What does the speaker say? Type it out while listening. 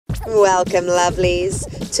Welcome, lovelies,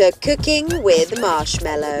 to Cooking with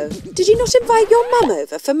Marshmello. Did you not invite your mum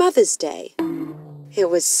over for Mother's Day?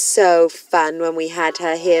 It was so fun when we had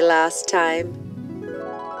her here last time.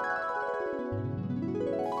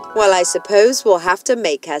 Well, I suppose we'll have to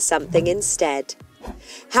make her something instead.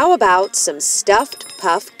 How about some stuffed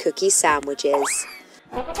puff cookie sandwiches?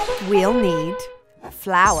 We'll need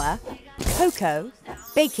flour, cocoa,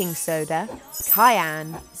 baking soda,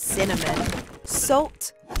 cayenne, cinnamon,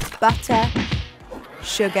 salt, butter,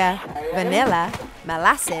 sugar, vanilla,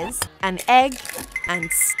 molasses, an egg,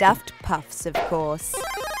 and stuffed puffs, of course.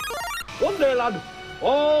 One day, lad,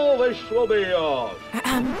 all this will be yours.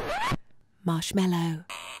 Marshmello.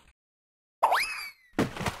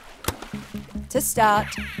 To start,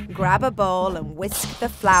 grab a bowl and whisk the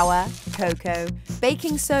flour, cocoa,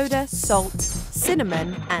 baking soda, salt,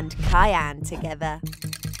 cinnamon, and cayenne together.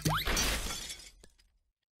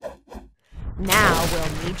 Now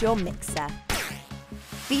we'll need your mixer.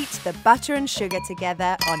 Beat the butter and sugar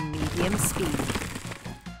together on medium speed.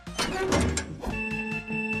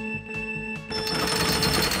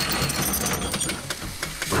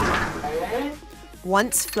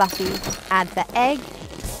 Once fluffy, add the egg,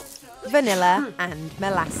 vanilla and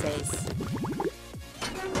molasses.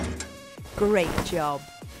 Great job.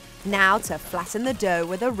 Now to flatten the dough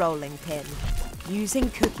with a rolling pin. Using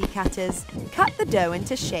cookie cutters, cut the dough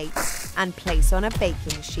into shapes and place on a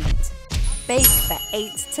baking sheet. Bake for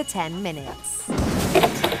 8 to 10 minutes.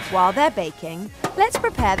 While they're baking, let's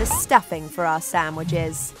prepare the stuffing for our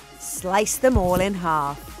sandwiches. Slice them all in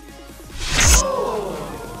half.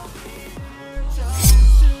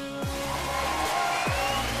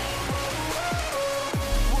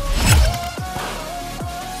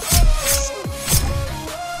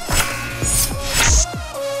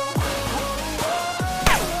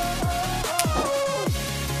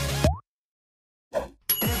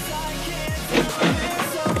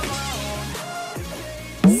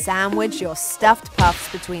 Sandwich your stuffed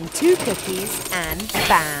puffs between 2 cookies and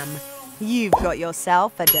bam! You've got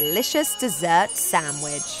yourself a delicious dessert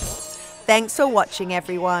sandwich. Thanks for watching,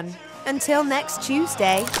 everyone. Until next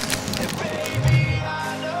Tuesday.